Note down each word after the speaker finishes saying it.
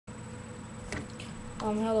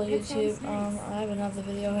Hello YouTube. I have another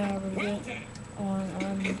video here I reviewed on the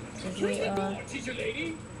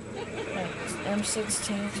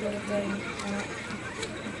M16 sort of thing.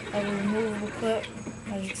 A removable clip,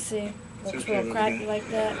 as you can see, looks real crappy like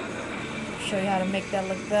that. Show you how to make that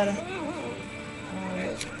look better.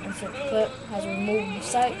 Insert the clip, has a removable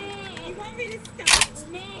sight. You want me to stop?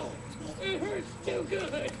 No, it hurts too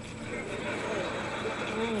good.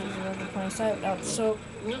 Plain sight without the soap.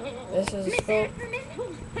 This is a scope.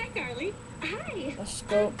 Hi, Carly. Hi. A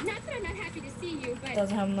scope. Not that I'm not happy to see you, but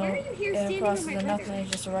Doesn't have no air process or nothing.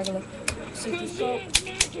 It's just a regular safety scope.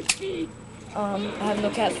 I have no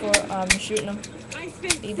cats for it. I'm shooting them.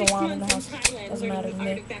 Even while I'm in the house. Doesn't matter to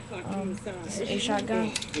me. This is a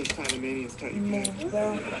shotgun. Removable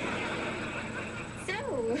barrel.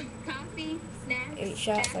 So, coffee, snacks, 8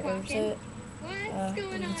 shots, like I said. What's going you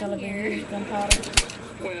can on tell it being here? used gunpowder.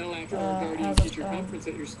 Well, after our guardian teacher conference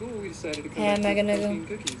at your school, we decided to come hand back to mechanism.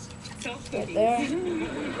 cookies. Right there.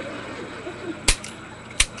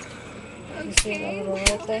 You see that little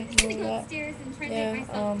red thing? Move that. Yeah,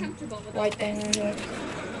 white thing right here.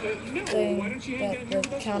 Thing that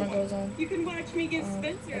the counter goes on. You can watch me give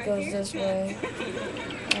Spencer It goes this way. Try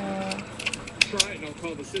it and I'll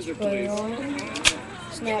call the scissor Put it place. on.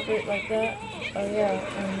 Snap it like that. Oh yeah,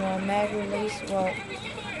 and mag release, well,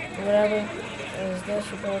 whatever is this,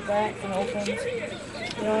 you go back and opens.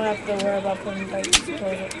 You don't have to worry about putting it back to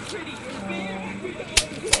close it.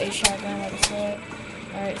 It's a shotgun, like I said.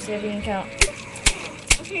 Alright, see if you can count.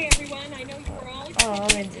 Okay, everyone, I know you were all Oh,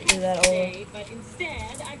 let me do that over. today, but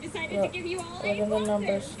instead, I've decided to give you all Look at the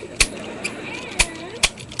numbers. and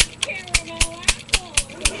caramel apple.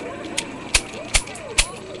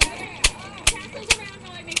 Tassels around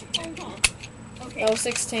while I make a phone call. Okay. That was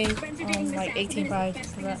 16, like 18 probably.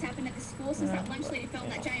 Best thing that's happened at the school since that lunch lady fell in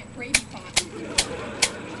that giant gravy pot.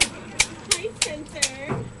 Hi,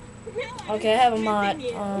 Spencer. Well, Okay, I have a mod.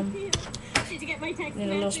 Did you get my text Need a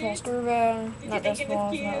little message? small screwdriver. Did Not you that think it small,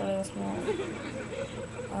 was it's not cute? really that small.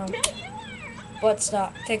 No, you are. Butt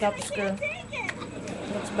stop. Take out the screw. Take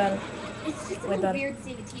it. Looks better. It's just a Way little better. weird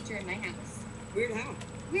seeing a teacher in my house. Weird how?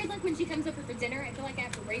 Weird like when she comes over for dinner, I feel like I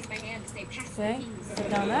have to raise my hand to say, pass the Okay, peas. put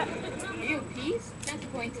down that. Ew, peas? That's the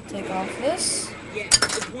point. Take off this. Yeah,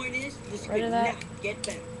 the point is, this Rid of could that. not get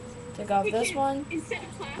better. Take off this Kids, one. Instead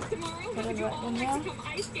of class tomorrow, Put would it you right all in like there. to come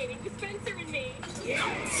ice skating with Spencer and me? Just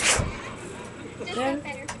There. got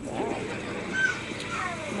better.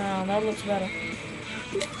 No, that looks better.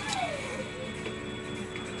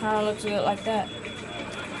 Kinda looks good like that.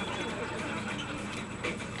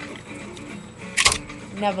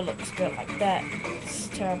 Never looks good like that. It's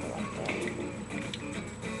terrible like that.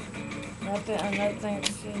 Another thing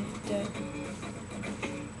to see did.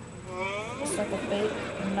 It's like a fake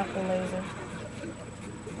knuckle laser.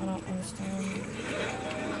 I don't understand.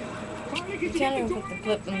 You can't even put the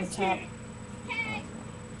clip in the top.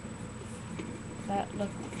 That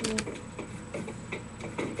looked cool.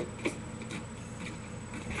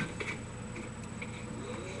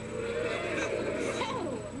 Oh,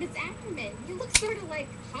 Miss Ackerman, you look sort of like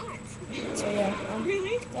hot. So yeah,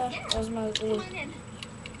 Really? yeah, that was my Come little on in.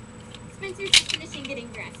 Spencer's just finishing getting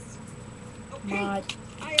dressed. Okay. mod.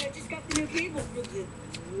 I just got the new cable for the...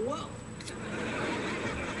 Whoa.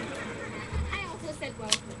 I also said, well,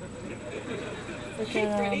 It's Hey,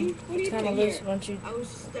 Freddie. What are you kind of doing loose here? once you I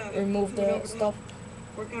was just, remove coming the over to stuff.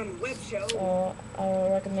 work on a web show. So I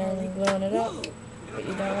would recommend gluing it up, Whoa. but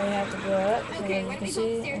you don't really have to glue it up. So okay, as why you don't can we go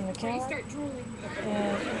see upstairs in the before you camera, start drooling?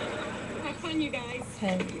 and Have fun, you guys.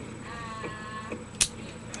 pen.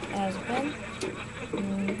 As a pen.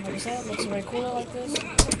 Like I said, it looks way cooler like this.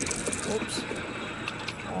 Oops.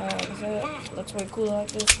 Like I said, it looks way cooler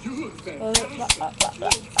like this. Blah, blah, blah, blah, blah,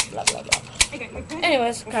 blah, blah, blah. I got my pen.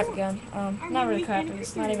 Anyways, crappy gun. Not really crappy.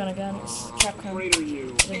 It's not even a gun. It's trap gun.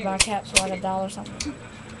 Just buy caps for like $1 or something.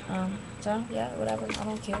 So yeah, whatever. I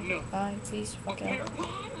don't care. Bye. Peace. Fuck out.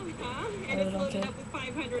 And it's loaded up with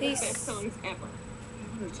 500 of the Peace. best songs ever.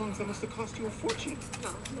 500 songs that must have cost you a fortune. No,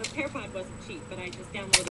 the Pearpod wasn't cheap, but I just downloaded